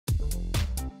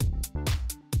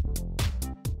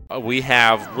we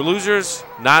have losers,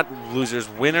 not losers,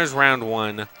 winners round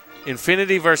 1.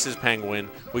 Infinity versus Penguin.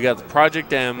 We got the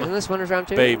Project M. Isn't this winners round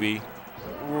 2? Baby.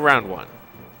 Round 1.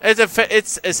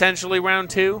 It's essentially round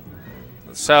 2.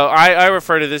 So I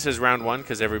refer to this as round 1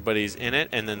 because everybody's in it,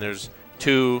 and then there's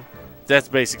 2. That's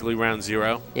basically round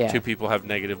 0. Yeah. 2 people have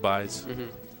negative buys.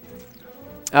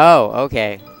 Oh,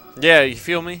 okay. Yeah, you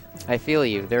feel me? I feel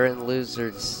you. They're in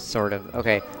losers, sort of.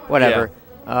 Okay, whatever.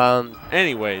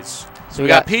 Anyways, So we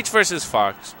got Peach versus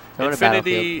Fox. Going to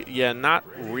Infinity, yeah, not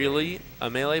really a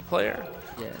melee player,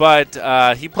 Yeah.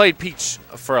 but he played Peach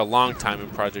for a long time in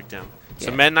Project M. So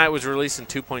Yeah. Meta Knight was released in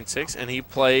 2.6, and he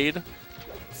played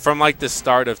from like the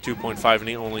start of 2.5, and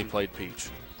he only played Peach.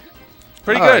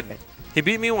 Pretty good. Okay. He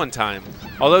beat me one time.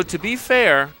 Although, to be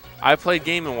fair, I played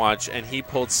Game & Watch, and he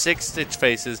pulled 6 Stitch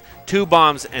Faces, 2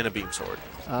 bombs, and a Beam Sword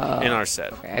in our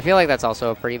set. Okay. I feel like that's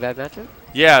also a pretty bad matchup.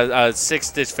 Yeah, 6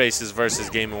 Stitch Faces versus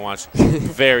Game & Watch.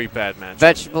 Very bad match.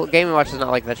 Game & Watch does not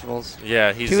like vegetables.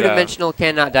 Yeah, he's... Two-dimensional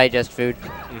cannot digest food.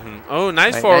 Oh,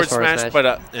 nice Right, forward nice forward smash, smash.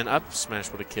 but an up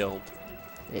smash would have killed.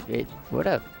 It would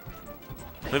have.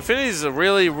 Infinity's a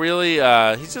really,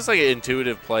 he's just like an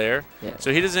intuitive player. Yeah.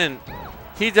 So he doesn't...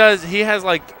 He has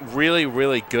like really,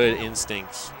 really good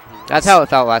instincts. That's how it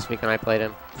felt last week when I played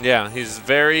him. Yeah, he's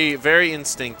very, very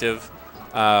instinctive.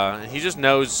 He just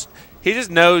knows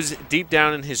deep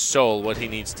down in his soul what he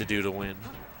needs to do to win.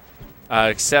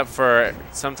 Except for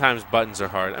sometimes buttons are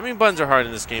hard. I mean, buttons are hard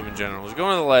in this game in general. He's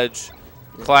going to the ledge.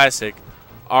 Classic.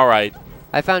 All right.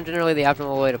 I found generally the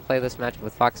optimal way to play this matchup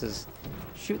with Fox is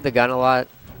shoot the gun a lot.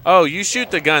 Oh, you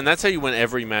shoot the gun. That's how you win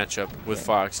every matchup with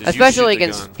Fox. Is Especially you shoot the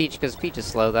against gun. Peach, because Peach is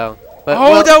slow, though. But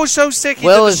Oh, that was so sick. He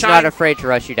Will did the is shine. not afraid to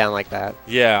rush you down like that.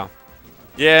 Yeah.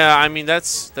 Yeah, I mean,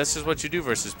 that's just what you do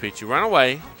versus Peach. You run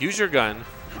away, use your gun,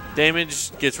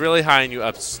 damage gets really high, and you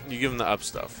give him the up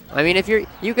stuff. I mean, if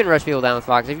you can rush people down with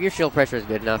Fox. If your shield pressure is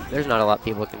good enough, there's not a lot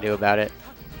people can do about it.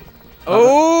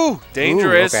 Oh,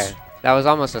 dangerous. Ooh, okay. That was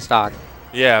almost a stock.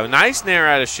 Yeah, nice nair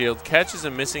out of shield. Catches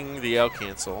him missing the L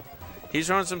cancel. He's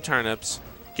throwing some turnips.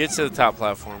 Gets to the top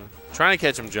platform. Trying to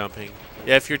catch him jumping.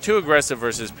 Yeah, if you're too aggressive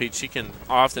versus Peach, she can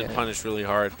often punish really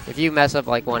hard. If you mess up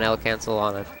like one L cancel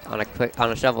on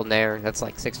a shovel nair, that's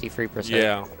like 63%.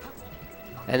 Yeah.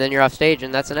 And then you're off stage,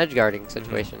 and that's an edge guarding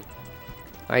situation.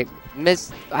 All right,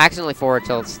 accidentally forward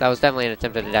tilts. That was definitely an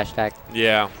attempt at a dash attack.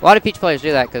 Yeah. A lot of Peach players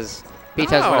do that because Peach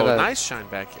has one of the nice shine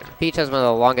back here. Peach has one of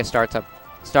the longest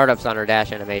startups on her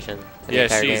dash animation. In the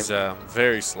entire she's game.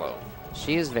 very slow.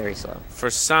 She is very slow. For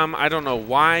some, I don't know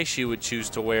why she would choose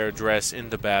to wear a dress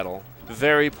into battle.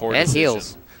 Very poor And decision.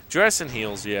 heels. Dress and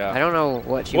heels, yeah. I don't know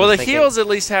what she well, was the thinking. heels at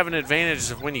least have an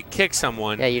advantage of when you kick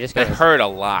someone. Yeah, you just that gotta hurt a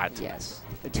lot. Yes.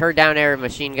 The her down air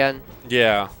machine gun.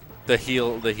 Yeah, the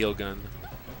heel gun.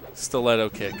 Stiletto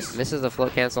kicks. Misses the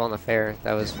float cancel on the fair.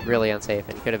 That was really unsafe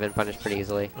and could have been punished pretty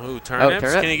easily. Ooh, turnips.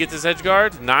 Turnip. Can he get this edge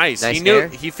guard? Nice. Nice He knew. nair.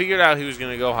 He figured out he was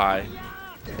going to go high.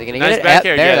 They're gonna Nice get it. back Yep,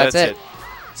 air. there, Yeah, that's it.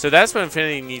 So that's what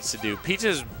Infinity needs to do.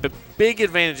 Peach's big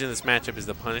advantage in this matchup is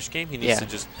the punish game. He needs to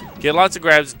just get lots of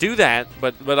grabs, do that,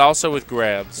 but also with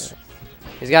grabs.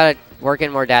 He's got to work in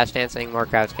more dash dancing, more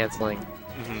crouch canceling.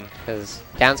 Because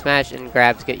down smash and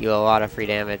grabs get you a lot of free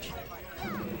damage.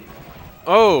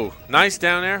 Oh, nice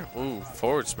down air. Ooh,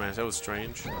 forward smash. That was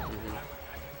strange.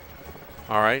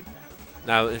 All right.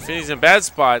 Now, Infinity's in a bad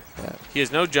spot. Yeah. He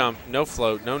has no jump, no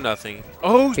float, no nothing.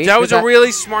 Oh, Peach that was did a that.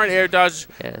 really smart air dodge,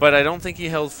 Yeah. but I don't think he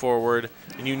held forward.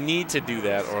 And you need to do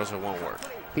that or else it won't work.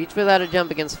 Peach without a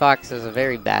jump against Fox is a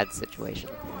very bad situation.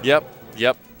 Yep,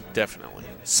 definitely.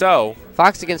 So,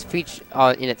 Fox against Peach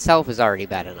in itself is already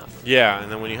bad enough. yeah,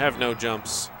 and then when you have no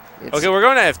jumps. Okay, we're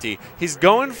going to FD. He's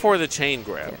going for the chain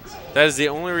grab. Yes. That is the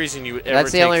only reason you would ever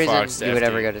That's the take only Fox reason to you would FD.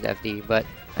 ever go to FD. But,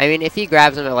 I mean, if he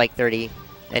grabs him at like 30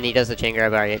 and he does the chain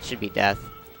grab, it should be death.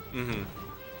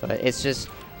 But it's just,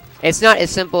 it's not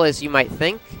as simple as you might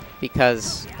think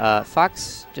because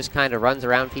Fox just kind of runs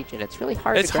around Peach and it's really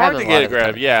hard It's to grab hard him to a lot get a of the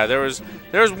grab. time. Yeah, there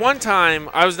was one time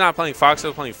I was not playing Fox, I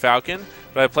was playing Falcon,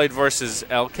 but I played versus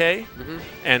LK,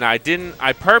 and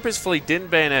I purposefully didn't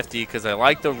ban FD because I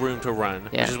like the room to run,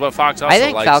 which is what Fox also I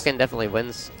think likes. Falcon definitely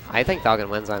wins. I think Falcon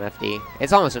wins on FD.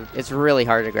 It's really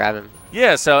hard to grab him.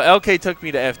 Yeah, so LK took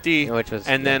me to FD, Which was,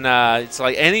 and then it's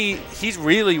like he's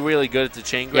really, really good at the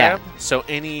chain grab, so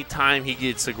any time he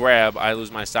gets a grab, I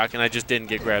lose my stock, and I just didn't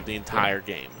get grabbed the entire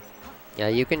game. Yeah,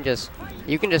 you can just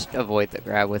avoid the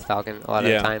grab with Falcon a lot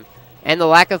of the time. And the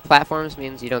lack of platforms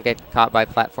means you don't get caught by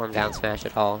platform down smash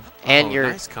at all. And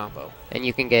nice combo. And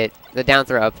you can get the down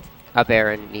throw up air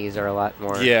and knees are a lot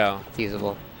more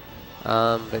feasible.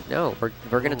 But no, we're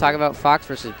gonna talk about Fox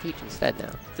versus Peach instead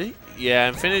now. Yeah,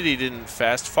 Infinity didn't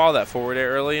fast fall that forward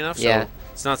air early enough,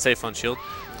 It's not safe on shield.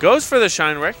 Goes for the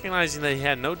shine, recognizing that he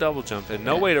had no double jump and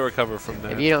no way to recover from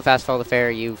there. If you don't fast fall the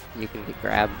fair, you can get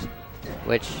grabbed.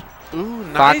 Which, ooh,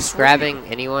 Fox nice grabbing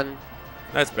anyone,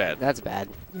 that's bad. that's bad.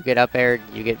 You get up aired,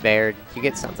 you get bared, you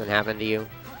get something happen to you.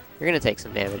 You're going to take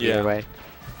some damage either way.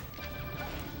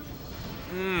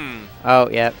 Oh,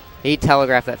 yeah. He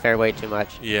telegraphed that fair way too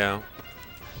much. Yeah.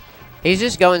 He's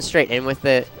just going straight in with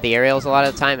the aerials a lot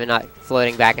of the time and not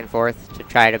floating back and forth to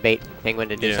try to bait Penguin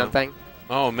to do something.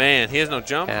 Oh, man. He has no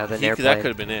jump. Yeah, That could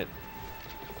have been it.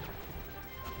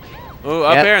 Oh,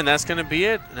 up air, and that's going to be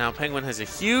it. Now Penguin has a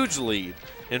huge lead.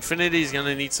 Infinity's going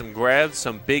to need some grabs,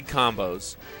 some big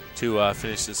combos to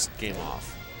finish this game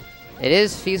off. It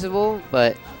is feasible,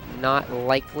 but not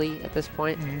likely at this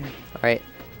point. All right.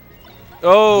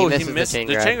 Oh, he missed.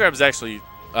 The chain grab is actually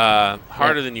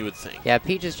harder than you would think. Yeah,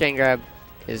 Peach's chain grab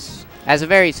has a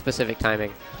very specific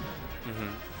timing.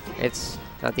 It's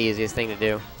not the easiest thing to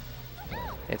do.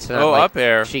 It's not like up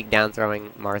air. Sheik down throwing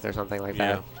Marth or something like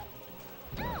that.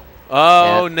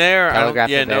 Oh, Nair.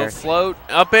 No float.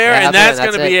 Up air, and that's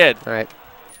going to be it. All right.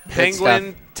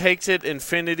 Penguin takes it.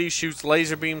 Infinity shoots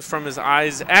laser beams from his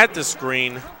eyes at the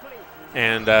screen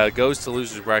and goes to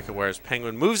loser's bracket, whereas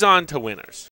Penguin moves on to winners.